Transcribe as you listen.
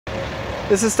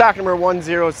This is stock number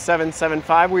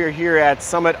 10775. We are here at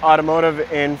Summit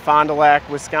Automotive in Fond du Lac,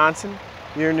 Wisconsin.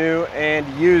 Your new and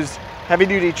used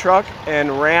heavy-duty truck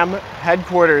and Ram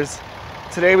headquarters.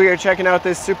 Today we are checking out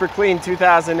this super clean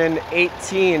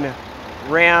 2018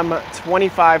 Ram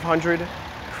 2500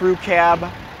 crew cab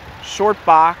short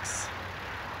box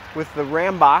with the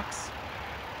RAMBOX.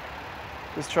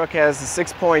 This truck has a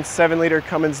 6.7 liter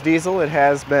Cummins diesel. It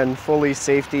has been fully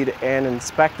safetied and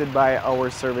inspected by our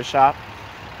service shop.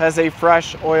 Has a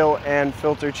fresh oil and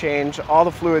filter change. All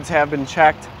the fluids have been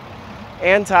checked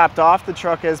and topped off. The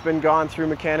truck has been gone through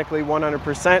mechanically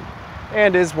 100%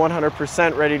 and is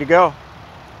 100% ready to go.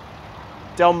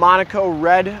 Delmonico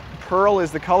red pearl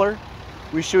is the color.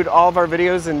 We shoot all of our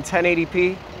videos in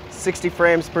 1080p, 60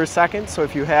 frames per second. So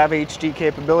if you have HD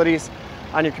capabilities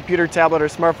on your computer, tablet, or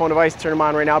smartphone device, turn them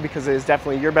on right now, because it is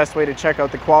definitely your best way to check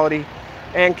out the quality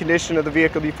and condition of the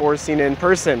vehicle before seen in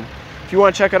person. If you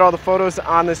want to check out all the photos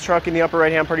on this truck, in the upper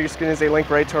right hand part of your screen is a link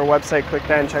right to our website. Click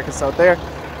that and check us out there.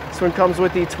 This one comes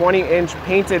with the 20-inch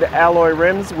painted alloy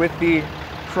rims with the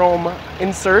chrome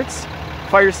inserts,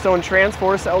 Firestone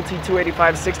Transforce LT285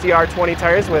 60R20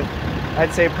 tires with,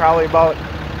 I'd say, probably about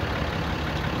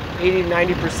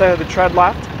 80-90% of the tread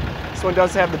left. This one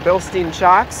does have the Bilstein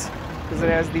shocks because it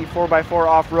has the 4x4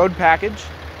 off-road package.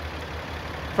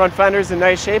 Front fender's in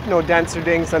nice shape, no dents or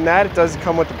dings on that. It does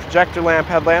come with the projector lamp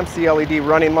headlamps, the LED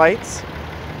running lights,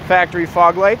 factory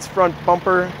fog lights, front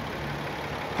bumper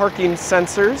parking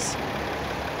sensors.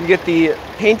 You get the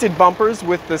painted bumpers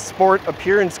with the Sport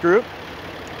appearance group.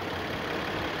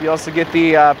 You also get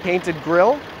the painted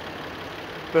grille.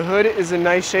 The hood is in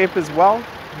nice shape as well,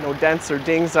 no dents or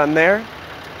dings on there.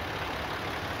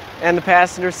 And the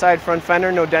passenger side front fender,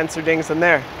 no dents or dings on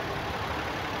there.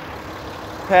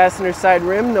 Passenger side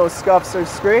rim, no scuffs or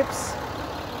scrapes.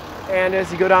 And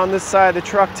as you go down this side of the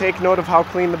truck, take note of how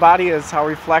clean the body is, how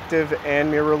reflective and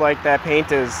mirror-like that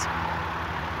paint is.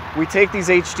 We take these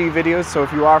HD videos, so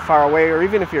if you are far away, or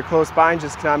even if you're close by and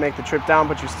just cannot make the trip down,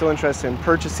 but you're still interested in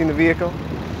purchasing the vehicle,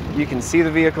 you can see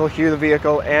the vehicle, hear the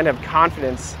vehicle, and have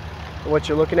confidence in what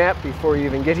you're looking at before you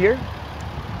even get here,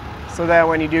 so that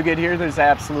when you do get here, there's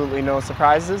absolutely no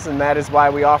surprises. And that is why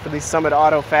we offer the Summit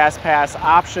Auto Fast Pass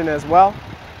option as well.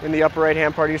 In the upper right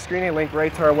hand part of your screen, a link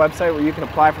right to our website where you can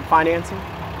apply for financing,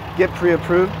 get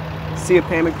pre-approved, see a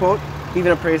payment quote,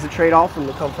 even appraise the trade-all from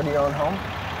the comfort of your own home.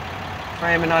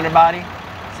 Frame and underbody,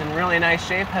 it's in really nice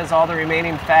shape, has all the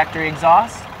remaining factory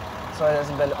exhaust, so it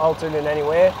hasn't been altered in any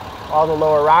way. All the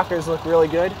lower rockers look really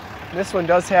good. This one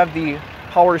does have the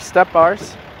power step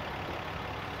bars.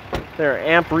 They're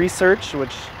amp research, which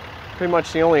is pretty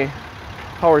much the only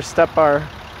power step bar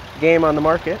game on the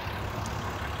market.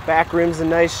 Back rim's in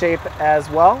nice shape as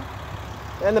well.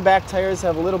 And the back tires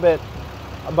have a little bit,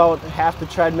 about half the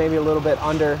tread, maybe a little bit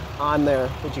under on there.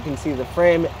 But you can see the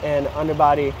frame and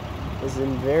underbody is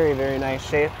in very, very nice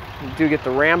shape. You do get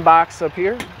the RAMBOX up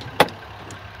here,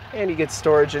 and you get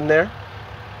storage in there.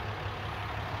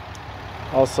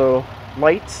 Also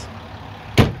lights.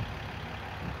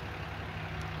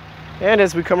 And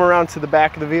as we come around to the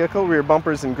back of the vehicle, rear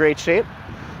bumper's in great shape.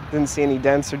 Didn't see any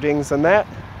dents or dings on that.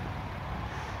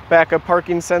 Backup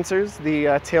parking sensors. The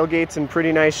tailgate's in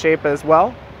pretty nice shape as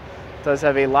well. It does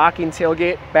have a locking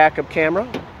tailgate, backup camera,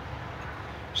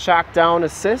 shock down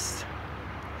assist,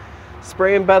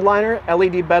 spray and bed liner,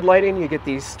 LED bed lighting. You get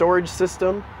the storage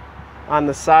system on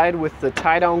the side with the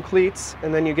tie-down cleats,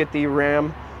 and then you get the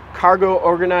Ram cargo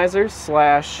organizer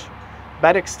slash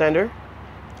bed extender.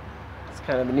 It's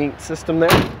kind of a neat system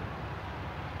there.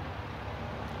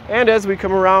 And as we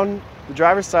come around the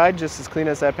driver's side, just as clean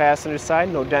as that passenger side,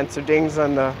 no dents or dings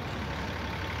on the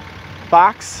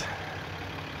box.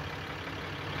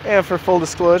 And for full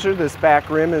disclosure, this back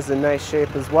rim is in nice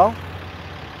shape as well.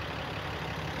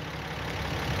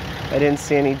 I didn't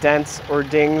see any dents or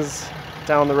dings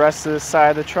down the rest of the side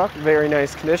of the truck. Very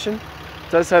nice condition.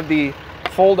 It does have the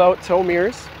fold-out tow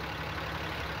mirrors.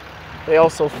 They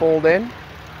also fold in.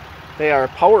 They are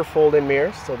power fold-in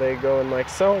mirrors, so they go in like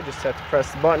so. Just have to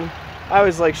press the button. I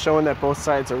always like showing that both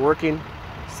sides are working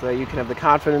so that you can have the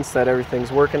confidence that everything's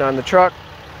working on the truck.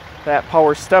 That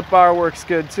power step bar works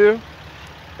good too.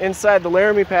 Inside, the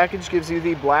Laramie package gives you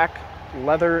the black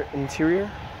leather interior.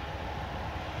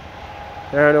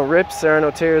 There are no rips, there are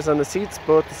no tears on the seats.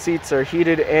 Both the seats are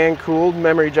heated and cooled.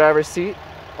 Memory driver's seat,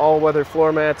 all-weather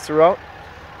floor mats throughout.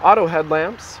 Auto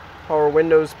headlamps, power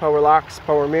windows, power locks,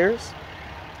 power mirrors.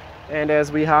 And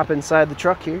as we hop inside the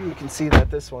truck here, you can see that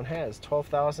this one has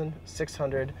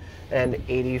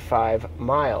 12,685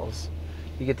 miles.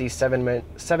 You get the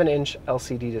 7-inch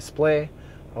LCD display,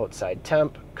 outside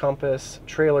temp, compass,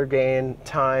 trailer gain,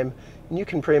 time, and you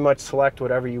can pretty much select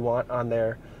whatever you want on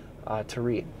there to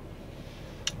read.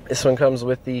 This one comes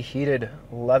with the heated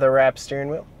leather wrap steering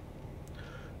wheel,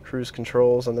 cruise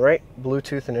controls on the right,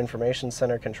 Bluetooth and information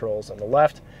center controls on the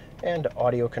left, and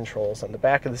audio controls on the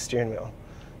back of the steering wheel.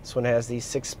 This one has the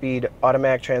 6-speed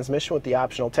automatic transmission with the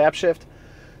optional tap shift,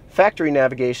 factory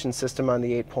navigation system on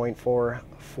the 8.4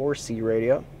 4C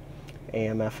radio,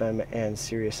 AM, FM, and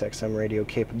Sirius XM radio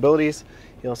capabilities.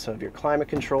 You also have your climate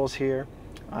controls here.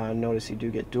 Notice you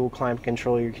do get dual climate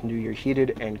control. You can do your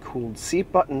heated and cooled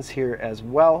seat buttons here as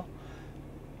well,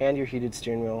 and your heated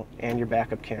steering wheel, and your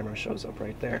backup camera shows up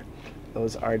right there.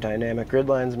 Those are dynamic grid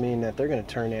lines, meaning that they're going to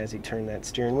turn as you turn that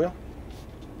steering wheel.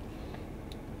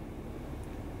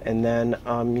 And then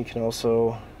you can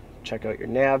also check out your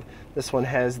nav. This one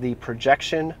has the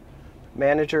projection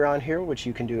manager on here, which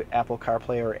you can do Apple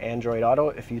CarPlay or Android Auto.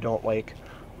 If you don't like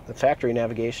the factory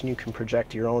navigation, you can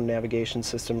project your own navigation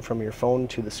system from your phone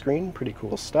to the screen. Pretty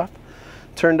cool stuff.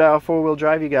 Turn dial 4-wheel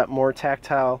drive, you got more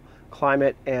tactile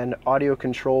climate and audio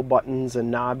control buttons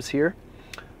and knobs here.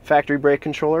 Factory brake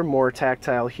controller, more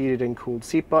tactile heated and cooled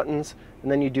seat buttons,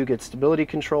 and then you do get stability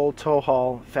control, tow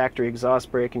haul, factory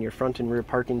exhaust brake, and your front and rear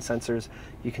parking sensors.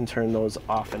 You can turn those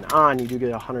off and on. You do get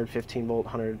a 115 volt,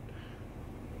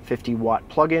 150 watt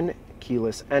plug-in,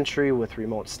 keyless entry with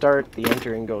remote start, the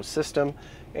enter and go system,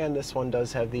 and this one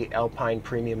does have the Alpine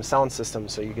premium sound system,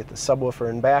 so you get the subwoofer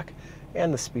in back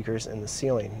and the speakers in the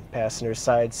ceiling. Passenger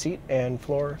side seat and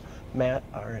floor mat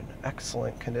are in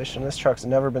excellent condition. This truck's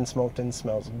never been smoked in,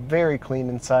 smells very clean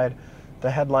inside. The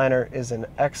headliner is in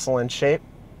excellent shape.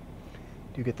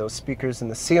 You get those speakers in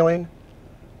the ceiling,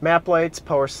 map lights,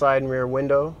 power slide and rear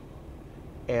window,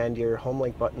 and your home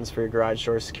link buttons for your garage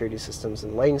door, security systems,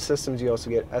 and lane systems. You also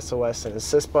get SOS and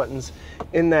assist buttons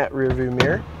in that rear view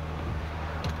mirror.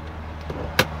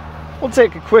 We'll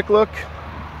take a quick look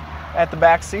at the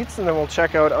back seats and then we'll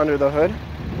check out under the hood.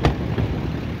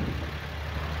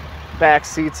 Back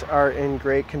seats are in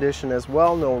great condition as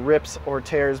well, no rips or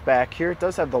tears back here. It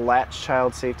does have the latch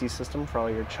child safety system for all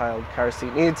your child car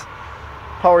seat needs.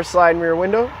 Power slide and rear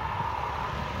window.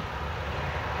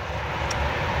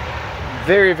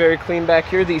 Very, very clean back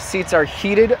here. These seats are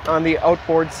heated on the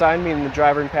outboard side, meaning the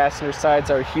driver and passenger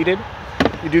sides are heated.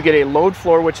 You do get a load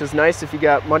floor, which is nice if you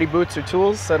got muddy boots or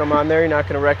tools. Set them on there, you're not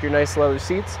going to wreck your nice leather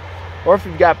seats. Or if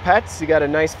you've got pets, you got a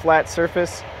nice flat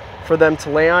surface for them to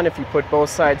lay on if you put both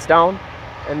sides down,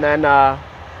 and then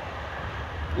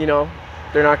you know,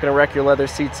 they're not going to wreck your leather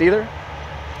seats either.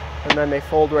 And then they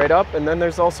fold right up, and then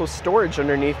there's also storage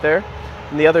underneath there,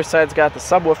 and the other side's got the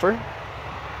subwoofer.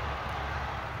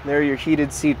 There are your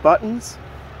heated seat buttons,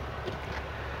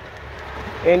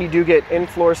 and you do get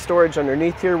in-floor storage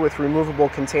underneath here with removable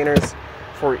containers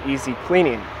for easy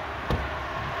cleaning.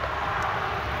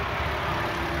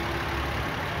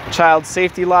 Child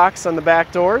safety locks on the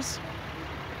back doors.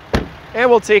 And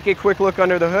we'll take a quick look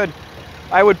under the hood.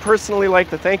 I would personally like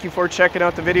to thank you for checking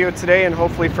out the video today, and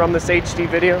hopefully from this HD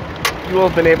video you will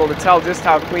have been able to tell just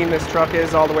how clean this truck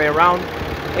is all the way around,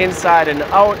 inside and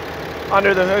out.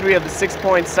 Under the hood we have the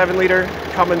 6.7 liter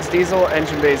Cummins diesel.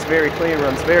 Engine bay is very clean,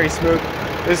 runs very smooth.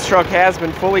 This truck has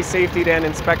been fully safetied and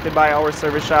inspected by our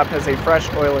service shop, has a fresh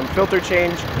oil and filter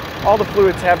change. All the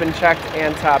fluids have been checked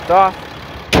and topped off,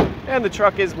 and the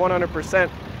truck is 100%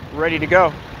 ready to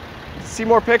go. To see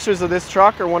more pictures of this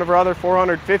truck or one of our other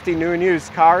 450 new and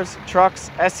used cars,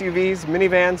 trucks, SUVs,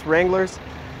 minivans, Wranglers,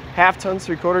 half tons,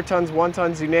 3/4 tons, 1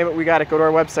 tons, you name it, we got it. Go to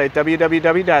our website,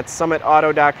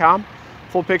 www.summitauto.com.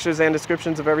 Full pictures and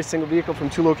descriptions of every single vehicle from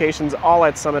 2 locations, all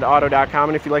at summitauto.com.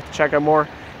 And if you'd like to check out more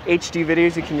HD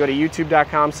videos, you can go to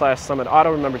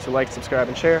youtube.com/summitauto. Remember to like, subscribe,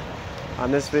 and share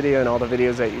on this video and all the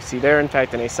videos that you see there. In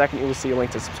fact, in a second you will see a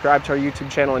link to subscribe to our YouTube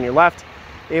channel on your left,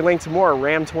 a link to more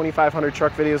Ram 2500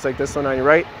 truck videos like this one on your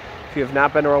right. If you have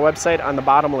not been to our website, on the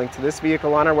bottom a link to this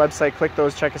vehicle on our website. Click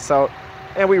those, check us out,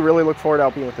 and we really look forward to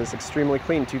helping you with this extremely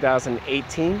clean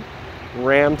 2018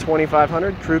 Ram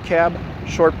 2500 Crew Cab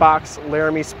Short Box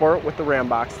Laramie Sport with the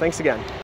RAMBOX. Thanks again.